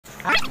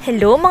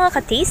Hello mga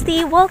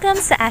ka-tasty!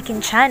 Welcome sa akin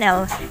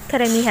channel.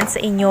 Karamihan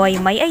sa inyo ay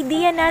may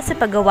idea na sa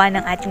paggawa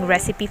ng ating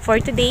recipe for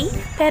today,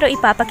 pero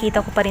ipapakita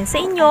ko pa rin sa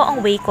inyo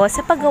ang way ko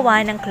sa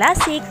paggawa ng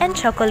classic and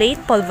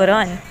chocolate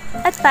polvoron.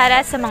 At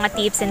para sa mga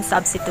tips and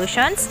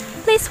substitutions,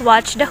 please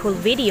watch the whole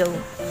video.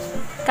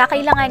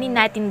 Kakailanganin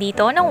natin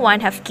dito ng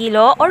 1/2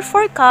 kilo or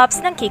 4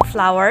 cups ng cake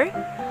flour,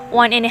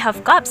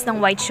 1½ cups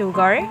ng white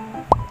sugar,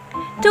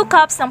 2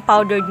 cups ng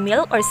powdered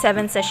milk or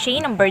 7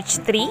 sachet ng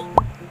birch tree,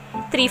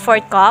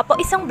 3/4 cup o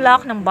isang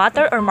block ng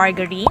butter or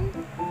margarine,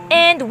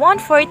 and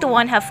 1/4 to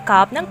 1/2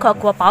 cup ng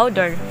cocoa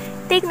powder.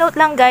 Take note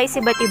lang guys,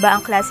 iba't iba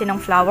ang klase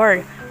ng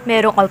flour.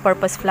 Merong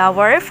all-purpose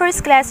flour,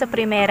 first class o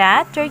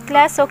primera, third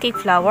class o cake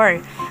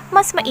flour.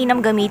 Mas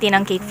mainam gamitin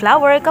ang cake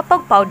flour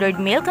kapag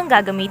powdered milk ang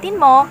gagamitin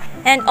mo,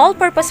 and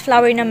all-purpose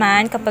flour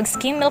naman kapag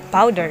skim milk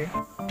powder.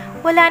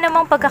 Wala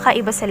namang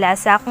pagkakaiba sa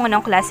lasa kung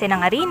anong klase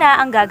ng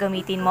harina ang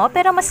gagamitin mo,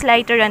 pero mas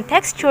lighter ang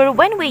texture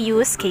when we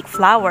use cake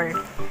flour.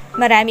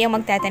 Marami ang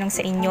magtatanong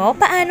sa inyo,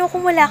 paano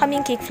kung wala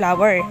kaming cake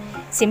flour?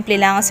 Simple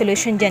lang ang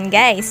solusyon dyan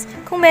guys.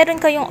 Kung meron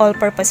kayong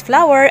all-purpose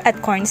flour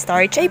at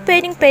cornstarch ay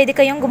pwede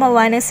kayong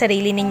gumawa ng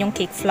sarili ninyong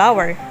cake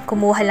flour.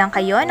 Kumuha lang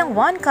kayo ng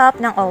 1 cup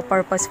ng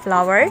all-purpose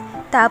flour,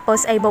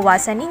 tapos ay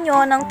bawasan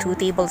ninyo ng 2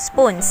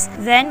 tablespoons.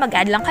 Then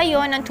mag-add lang kayo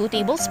ng 2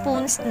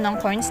 tablespoons ng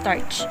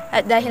cornstarch.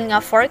 At dahil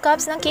nga 4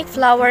 cups ng cake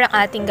flour ang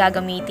ating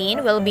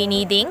gagamitin, we'll be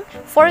needing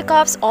 4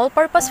 cups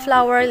all-purpose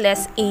flour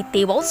less 8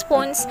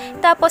 tablespoons,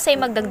 tapos ay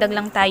magdagdag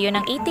lang tayo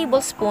ng 8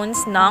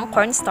 tablespoons ng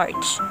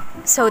cornstarch.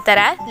 So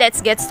tara, let's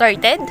get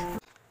started!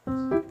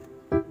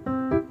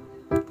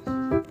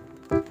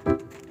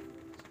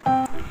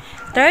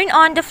 Turn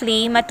on the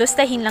flame at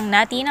tustahin lang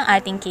natin ang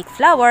ating cake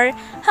flour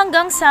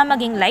hanggang sa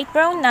maging light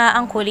brown na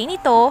ang kulay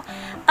nito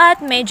at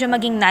medyo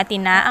maging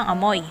natin na ang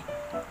amoy.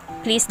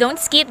 Please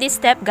don't skip this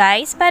step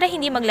guys para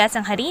hindi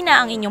maglasang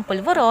harina ang inyong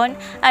polvoron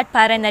at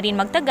para na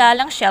rin magtagal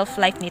ang shelf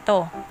life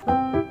nito.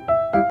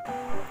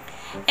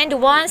 And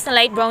once na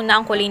light brown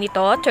na ang kulay nito,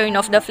 turn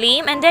off the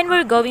flame and then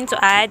we're going to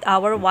add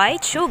our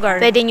white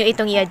sugar. Pwede nyo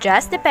itong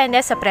i-adjust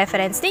depende sa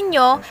preference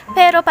ninyo,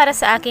 pero para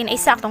sa akin ay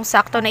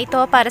saktong-sakto na ito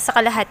para sa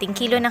kalahating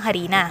kilo ng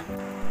harina.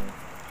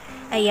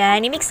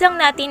 Ayan, i-mix lang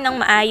natin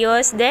ng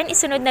maayos, then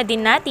isunod na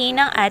din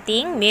natin ang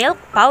ating milk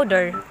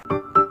powder.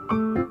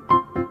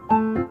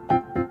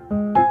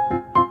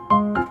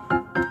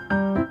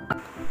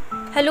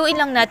 Haluin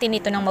lang natin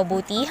ito ng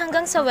mabuti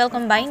hanggang sa well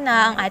combine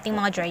na ang ating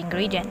mga dry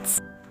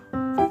ingredients.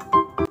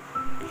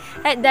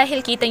 At dahil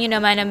kita nyo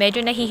naman na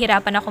medyo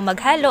nahihirapan ako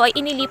maghalo, ay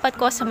inilipat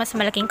ko sa mas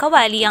malaking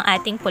kawali ang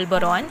ating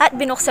polvoron at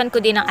binuksan ko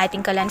din ang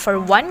ating kalan for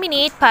 1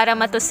 minute para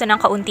matusta ng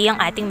kaunti ang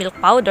ating milk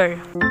powder.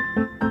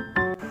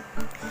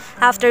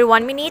 After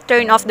 1 minute,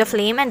 turn off the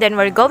flame and then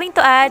we're going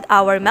to add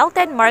our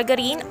melted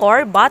margarine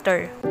or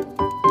butter.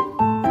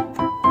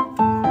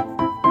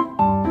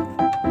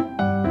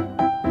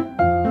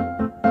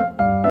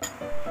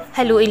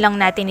 Haluin lang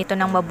natin ito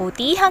ng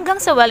mabuti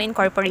hanggang sa well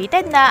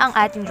incorporated na ang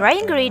ating dry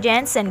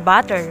ingredients and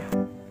butter.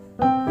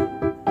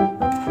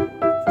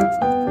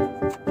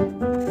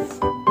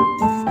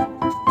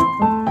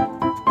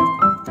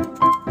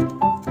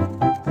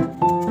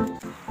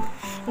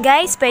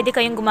 Guys, pwede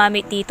kayong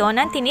gumamit dito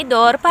ng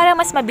tinidor para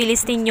mas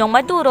mabilis ninyong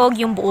madurog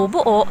yung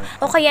buo-buo,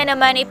 o kaya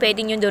naman ay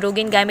pwede nyo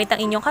durugin gamit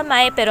ang inyong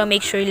kamay, pero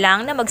make sure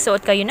lang na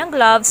magsuot kayo ng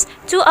gloves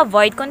to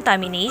avoid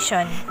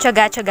contamination.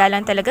 Tiyaga-tiyaga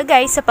lang talaga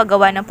guys sa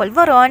paggawa ng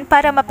polvoron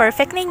para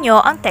ma-perfect ninyo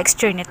ang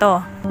texture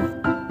nito.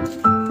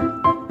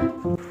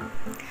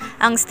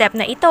 Ang step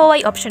na ito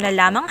ay optional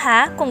lamang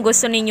ha. Kung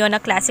gusto ninyo na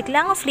classic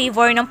lang ang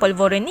flavor ng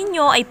polvoron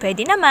ninyo ay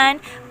pwede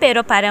naman,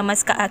 pero para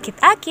mas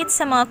kaakit-akit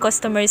sa mga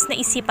customers na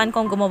isipan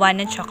kong gumawa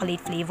ng chocolate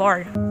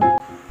flavor.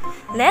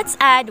 Let's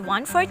add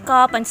 1/4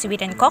 cup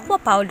unsweetened cocoa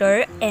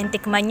powder and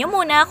tikman nyo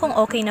muna kung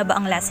okay na ba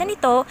ang lasa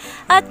nito,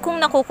 at kung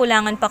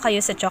nakukulangan pa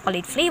kayo sa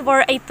chocolate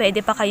flavor ay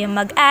pwede pa kayong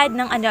mag-add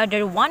ng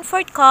another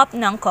 1/4 cup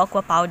ng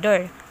cocoa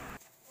powder.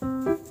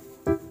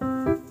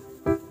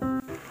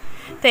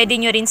 Pwede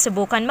nyo rin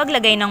subukan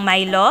maglagay ng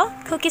milo,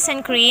 cookies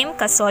and cream,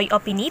 kasoy o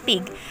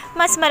pinipig.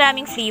 Mas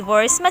maraming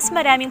flavors, mas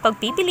maraming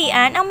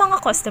pagpipilian ang mga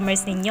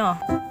customers ninyo.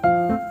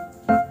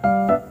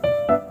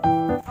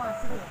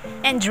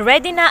 And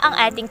ready na ang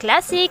ating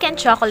classic and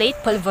chocolate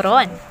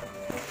polvoron.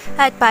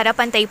 At para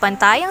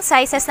pantay-pantay ang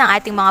sizes ng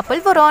ating mga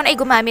polvoron ay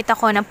gumamit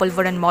ako ng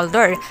polvoron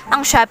molder.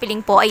 Ang Shopee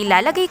link po ay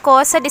ilalagay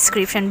ko sa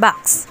description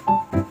box.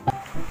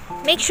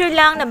 Make sure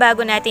lang na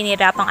bago natin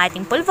i-wrap ang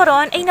ating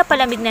polvoron ay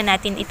napalamig na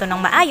natin ito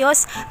ng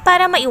maayos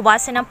para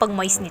maiwasan ang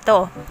pag-moist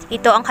nito.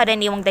 Ito ang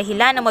karaniwang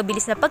dahilan ng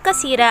mabilis na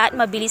pagkasira at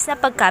mabilis na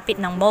pagkapit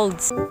ng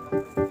molds.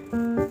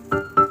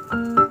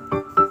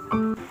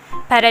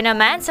 Para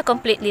naman sa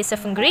complete list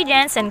of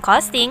ingredients and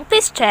costing,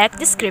 please check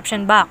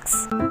description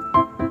box.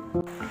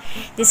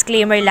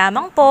 Disclaimer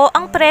lamang po,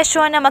 ang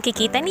presyo na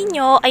makikita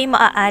ninyo ay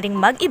maaaring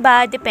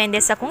mag-iba depende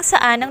sa kung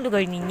saan ang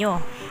lugar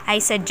ninyo. I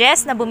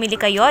suggest na bumili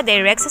kayo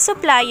direct sa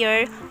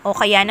supplier o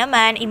kaya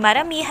naman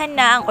imaramihan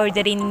na ang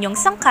orderin ninyong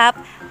sangkap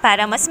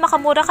para mas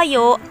makamura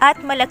kayo at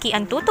malaki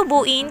ang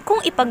tutubuin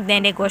kung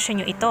ipagnenegosyo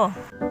nyo ito.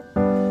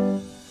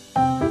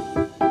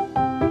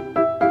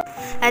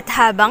 At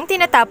habang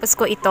tinatapos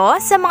ko ito,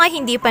 sa mga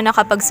hindi pa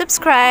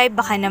nakapag-subscribe,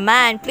 baka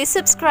naman please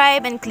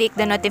subscribe and click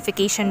the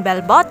notification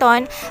bell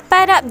button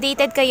para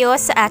updated kayo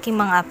sa aking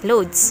mga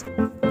uploads.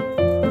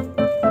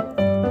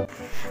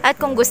 At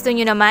kung gusto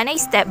nyo naman ay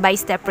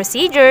step-by-step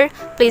procedure,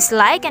 please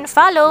like and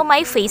follow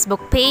my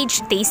Facebook page,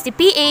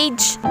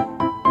 TastyPH.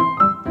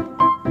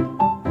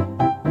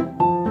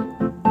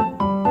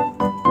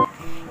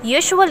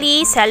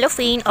 Usually,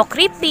 cellophane o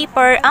crepe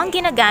paper ang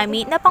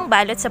ginagamit na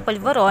pangbalot sa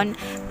polvoron,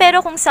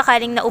 pero kung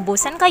sakaling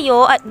naubusan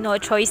kayo at no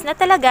choice na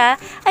talaga,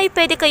 ay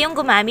pwede kayong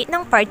gumamit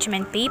ng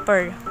parchment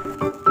paper.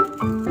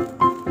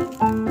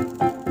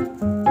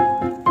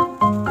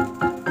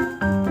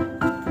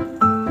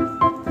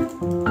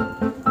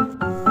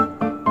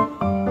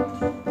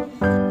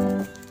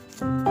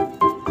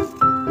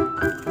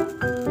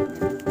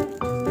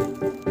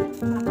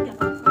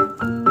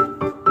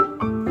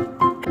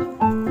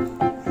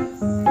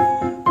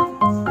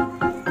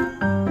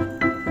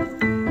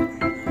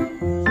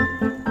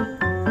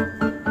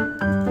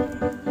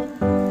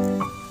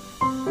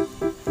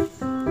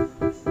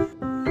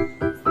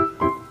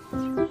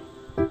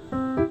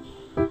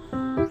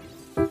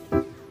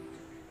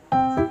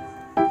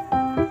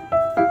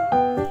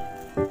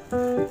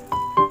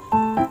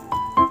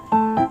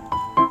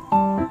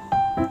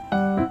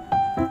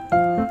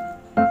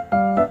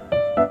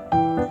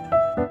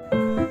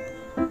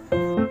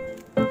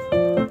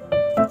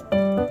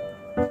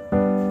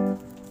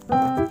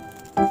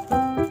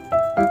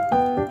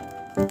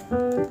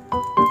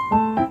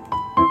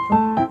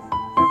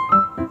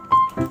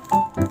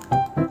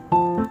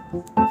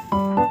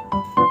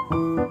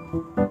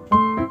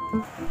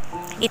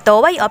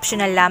 Ito ay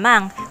optional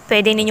lamang.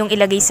 Pwede ninyong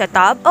ilagay sa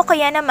tub o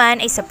kaya naman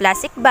ay sa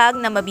plastic bag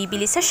na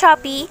mabibili sa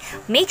SHOPEE.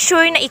 Make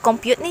sure na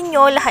i-compute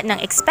ninyo lahat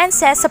ng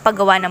expenses sa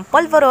paggawa ng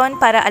polvoron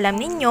para alam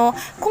ninyo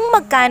kung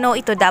magkano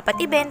ito dapat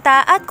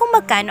ibenta at kung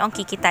magkano ang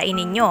kikitain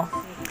ninyo.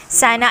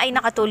 Sana ay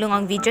nakatulong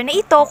ang video na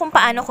ito kung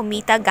paano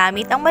kumita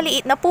gamit ang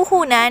maliit na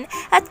puhunan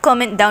at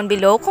comment down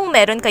below kung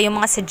meron kayong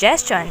mga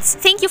suggestions.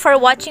 Thank you for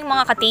watching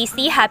mga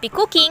ka-tasty. Happy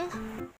cooking!